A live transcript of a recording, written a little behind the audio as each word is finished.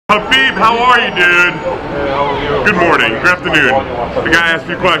Khabib, how are you, dude? Good morning, good afternoon. The guy asked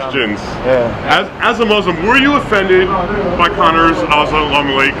you questions. As a Muslim, were you offended by Conor's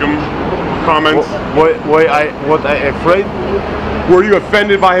Asalamoalaikum comments? What I afraid? Were you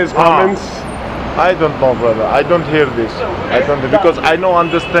offended by his comments? I don't know, brother. I don't hear this. I don't, because I don't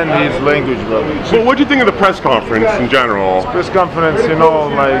understand his language, brother. So what do you think of the press conference in general? Press conference, you know,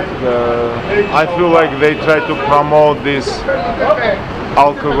 like I feel like they try to promote this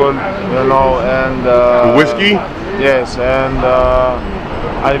alcohol, you know, and whiskey. Yes, and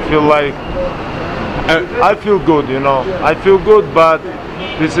I feel like I feel good, you know. I feel good, but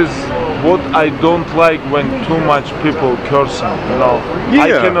this is what I don't like, when too much people cursing, you know.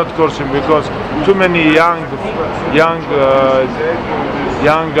 I cannot curse him because too many young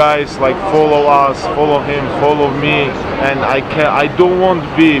guys like follow us, follow him, follow me, and I don't want to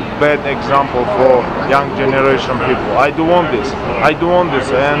be bad example for young generation people. I don't want this. I don't want this,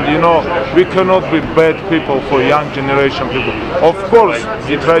 and you know, we cannot be bad people for young generation people. Of course,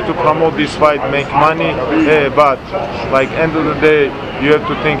 we try to promote this fight, make money, but like end of the day, you have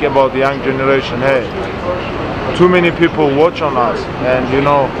to think about the young generation. Hey, too many people watch on us, and you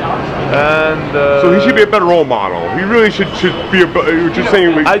know, and so he should be a better role model. He really should be. You're just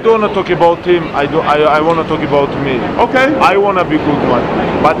saying. I don't want to talk about him. I want to talk about me. Okay. I want to be good one,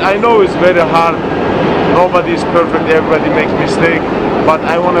 but I know it's very hard. Nobody is perfect. Everybody makes mistake. But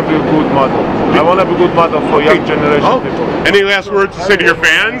I want to be a good model. I want to be a good model for young generation people. Any last words to say to your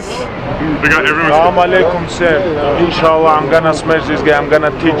fans? Asalamoalaikum, sir. Inshallah, I'm gonna smash this guy. I'm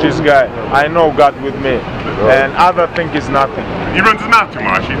gonna teach this guy. I know God with me, and other thing is nothing. He runs his mouth too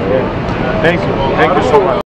much. Thank you. Thank you so much.